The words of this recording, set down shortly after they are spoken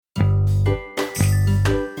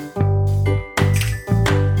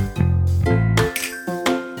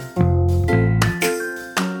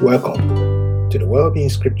Welcome to the Wellbeing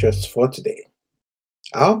Scriptures for today.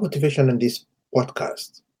 Our motivation in this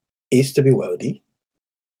podcast is to be wealthy,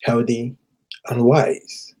 healthy, and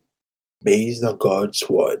wise based on God's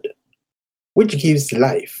Word, which gives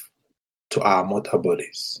life to our mortal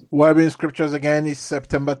bodies. Wellbeing Scriptures again is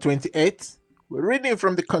September 28th. We're reading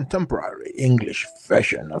from the contemporary English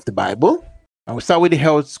version of the Bible, and we start with the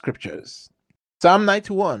health scriptures. Psalm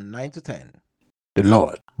 91, 9-10. The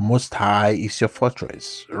Lord Most High is your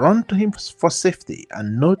fortress. Run to him for safety,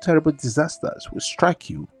 and no terrible disasters will strike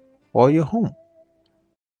you or your home.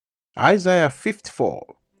 Isaiah 54,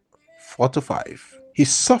 4-5. He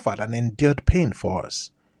suffered and endured pain for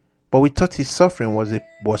us, but we thought his suffering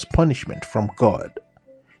was punishment from God.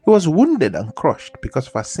 He was wounded and crushed because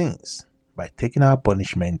of our sins. By taking our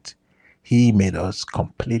punishment, he made us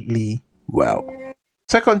completely well.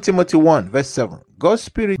 2 Timothy 1, verse 7. God's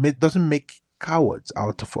Spirit doesn't make cowards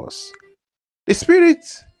out of us. The Spirit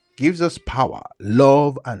gives us power,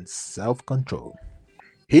 love, and self-control.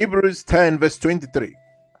 Hebrews 10, verse 23.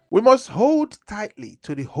 We must hold tightly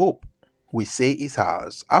to the hope we say is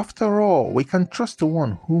ours. After all, we can trust the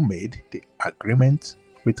one who made the agreement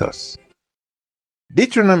with us.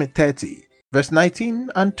 Deuteronomy 30, verse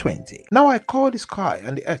 19 and 20. Now I call the sky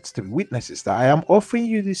and the earth to be witnesses that I am offering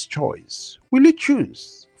you this choice. Will you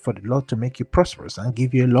choose for the Lord to make you prosperous and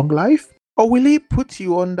give you a long life? Or will he put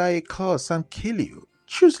you under a curse and kill you?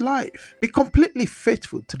 Choose life. Be completely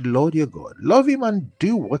faithful to the Lord your God. Love him and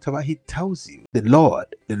do whatever he tells you. The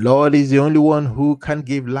Lord is the only one who can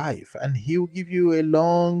give life, and he will give you a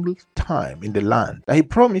long time in the land that he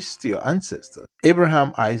promised to your ancestors,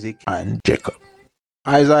 Abraham, Isaac, and Jacob.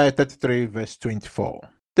 Isaiah 33, verse 24.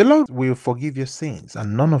 The Lord will forgive your sins,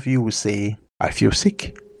 and none of you will say, I feel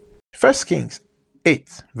sick. 1 Kings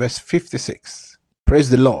 8, verse 56. Praise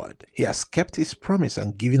the Lord. He has kept his promise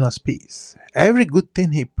and given us peace. Every good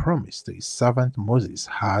thing he promised to his servant Moses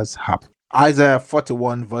has happened. Isaiah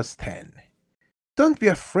 41, verse 10. Don't be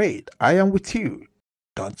afraid. I am with you.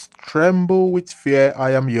 Don't tremble with fear.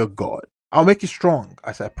 I am your God. I'll make you strong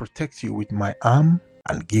as I protect you with my arm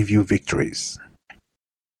and give you victories.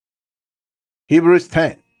 Hebrews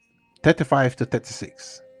 10,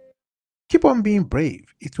 35-36. Keep on being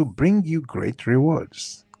brave. It will bring you great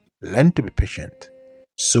rewards. Learn to be patient,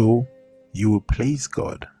 so you will please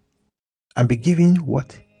God and be given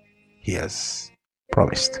what he has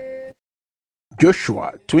promised.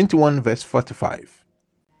 Joshua 21, verse 45.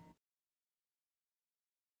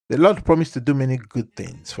 The Lord promised to do many good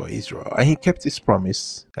things for Israel, and he kept his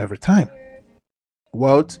promise every time.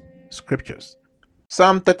 World Scriptures.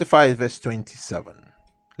 Psalm 35, verse 27.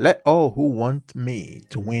 Let all who want me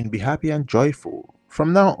to win be happy and joyful.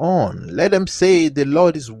 From now on, let them say the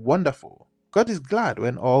Lord is wonderful. God is glad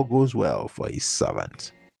when all goes well for his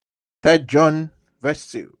servant. 3 John, verse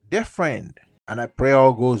 2. Dear friend, and I pray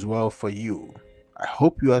all goes well for you. I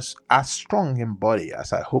hope you are as strong in body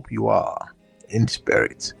as I hope you are in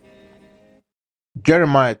spirit.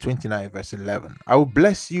 Jeremiah 29, verse 11. I will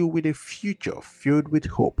bless you with a future filled with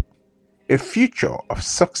hope, a future of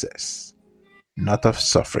success, not of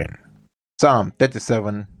suffering. Psalm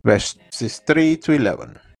 37, verses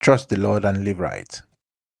 3-11. Trust the Lord and live right.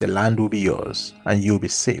 The land will be yours, and you'll be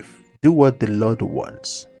safe. Do what the Lord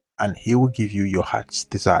wants, and he will give you your heart's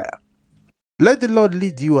desire. Let the Lord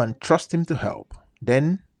lead you and trust him to help.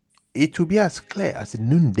 Then it will be as clear as the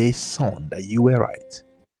noonday sun that you were right.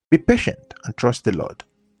 Be patient and trust the Lord.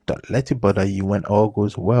 Don't let it bother you when all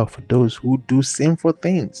goes well for those who do sinful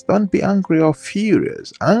things. Don't be angry or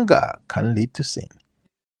furious. Anger can lead to sin.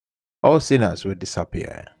 All sinners will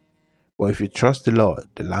disappear. But if you trust the Lord,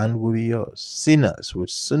 the land will be yours. Sinners will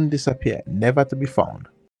soon disappear, never to be found.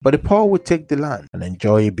 But the poor will take the land and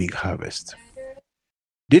enjoy a big harvest.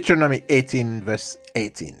 Deuteronomy 18, verse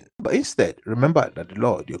 18. But instead, remember that the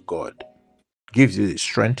Lord, your God, gives you the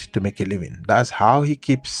strength to make a living. That's how he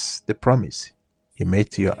keeps the promise he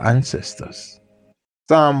made to your ancestors.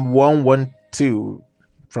 Psalm 112,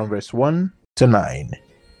 from verse 1-9.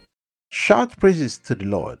 Shout praises to the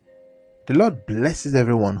Lord. The Lord blesses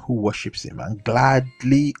everyone who worships him and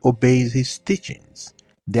gladly obeys his teachings.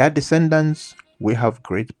 Their descendants will have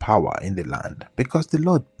great power in the land because the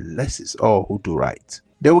Lord blesses all who do right.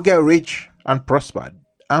 They will get rich and prosper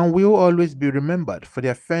and will always be remembered for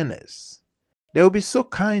their fairness. They will be so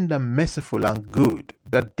kind and merciful and good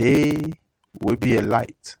that they will be a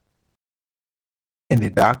light in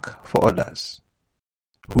the dark for others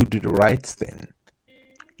who do the right thing.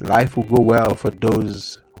 Life will go well for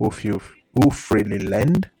those who freely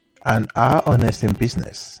lend and are honest in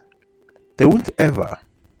business. They won't ever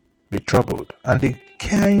be troubled, and the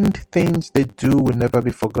kind things they do will never be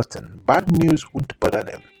forgotten. Bad news won't bother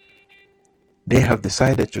them. They have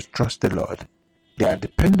decided to trust the Lord. They are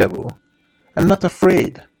dependable and not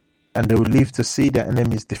afraid, and they will live to see their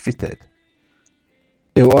enemies defeated.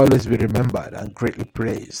 They will always be remembered and greatly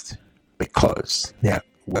praised because they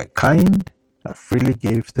were kind and freely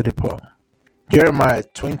gave to the poor. Jeremiah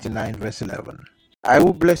 29 verse 11. I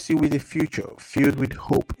will bless you with a future filled with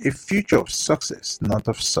hope, a future of success, not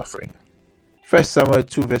of suffering. 1 Samuel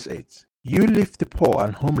 2 verse 8. You lift the poor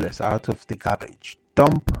and homeless out of the garbage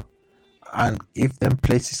dump and give them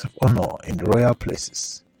places of honor in the royal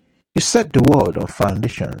places. You set the world on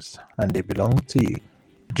foundations and they belong to you.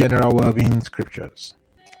 General Wellbeing Scriptures.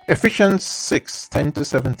 Ephesians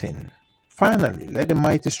 6:10-17. Finally, let the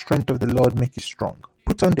mighty strength of the Lord make you strong.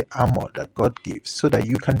 Put on the armor that God gives so that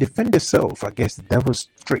you can defend yourself against the devil's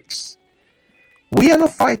tricks. We are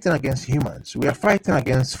not fighting against humans. We are fighting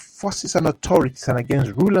against forces and authorities and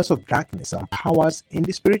against rulers of darkness and powers in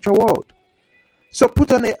the spiritual world. So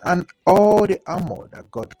put on all the armor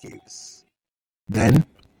that God gives. Then,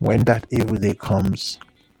 when that evil day comes,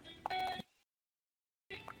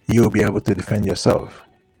 you'll be able to defend yourself.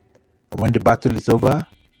 And when the battle is over,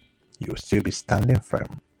 you'll still be standing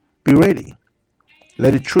firm. Be ready.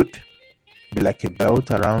 Let the truth be like a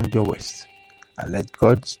belt around your waist, and let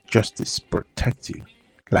God's justice protect you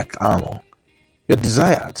like armor. Your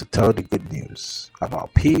desire to tell the good news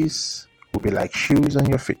about peace will be like shoes on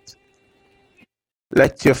your feet.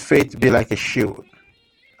 Let your faith be like a shield,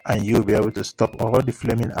 and you'll be able to stop all the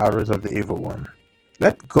flaming arrows of the evil one.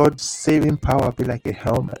 Let God's saving power be like a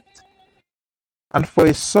helmet. And for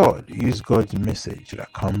a sword, use God's message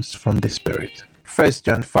that comes from the Spirit. 1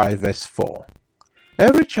 John 5 verse 4.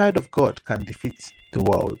 Every child of God can defeat the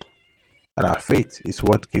world, and our faith is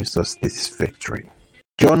what gives us this victory.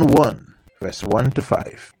 John 1 verse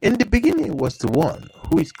 1-5. In the beginning was the one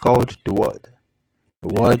who is called the Word.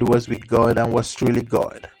 The Word was with God and was truly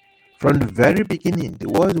God. From the very beginning, the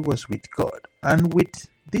Word was with God, and with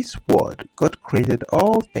this Word, God created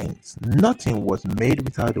all things. Nothing was made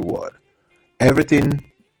without the Word. Everything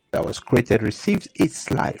that was created received its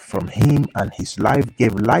life from Him, and His life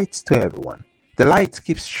gave light to everyone. The light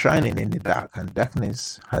keeps shining in the dark, and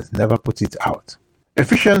darkness has never put it out.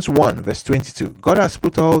 Ephesians 1 verse 22. God has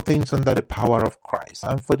put all things under the power of Christ,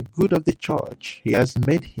 and for the good of the church, He has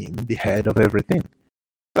made Him the head of everything.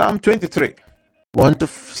 Psalm 23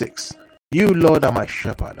 1-6. You, Lord, are my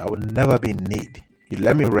shepherd. I will never be in need. You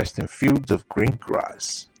let me rest in fields of green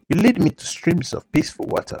grass. You lead me to streams of peaceful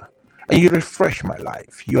water, and you refresh my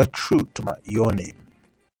life. You are true to your name,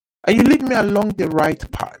 and you lead me along the right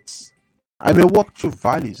paths. I may walk through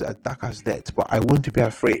valleys as dark as death, but I won't be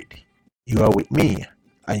afraid. You are with me,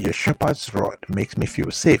 and your shepherd's rod makes me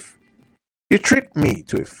feel safe. You treat me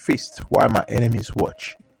to a feast while my enemies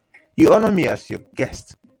watch. You honor me as your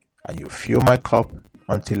guest, and you fill my cup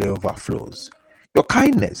until it overflows. Your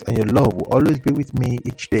kindness and your love will always be with me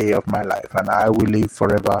each day of my life, and I will live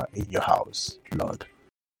forever in your house, Lord.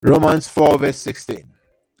 Romans 4 verse 16.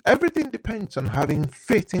 Everything depends on having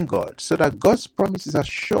faith in God, so that God's promises are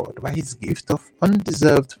assured by His gift of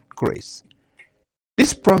undeserved grace.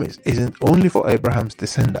 This promise isn't only for Abraham's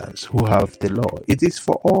descendants who have the law. It is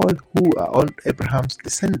for all who are on Abraham's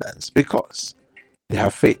descendants because they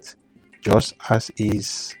have faith, just as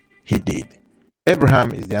he did.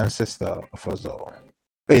 Abraham is the ancestor of us all.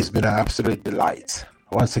 It's been an absolute delight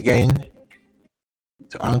once again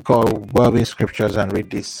to anchor Wellbeing Scriptures and read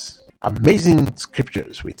these amazing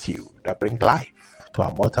scriptures with you that bring life to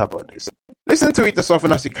our mortal bodies. Listen to it as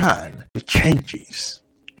often as you can. The changes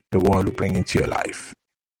the world will bring into your life,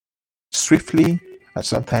 swiftly and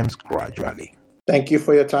sometimes gradually. Thank you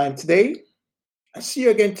for your time today. I'll see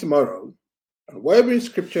you again tomorrow on Wellbeing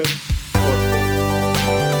Scriptures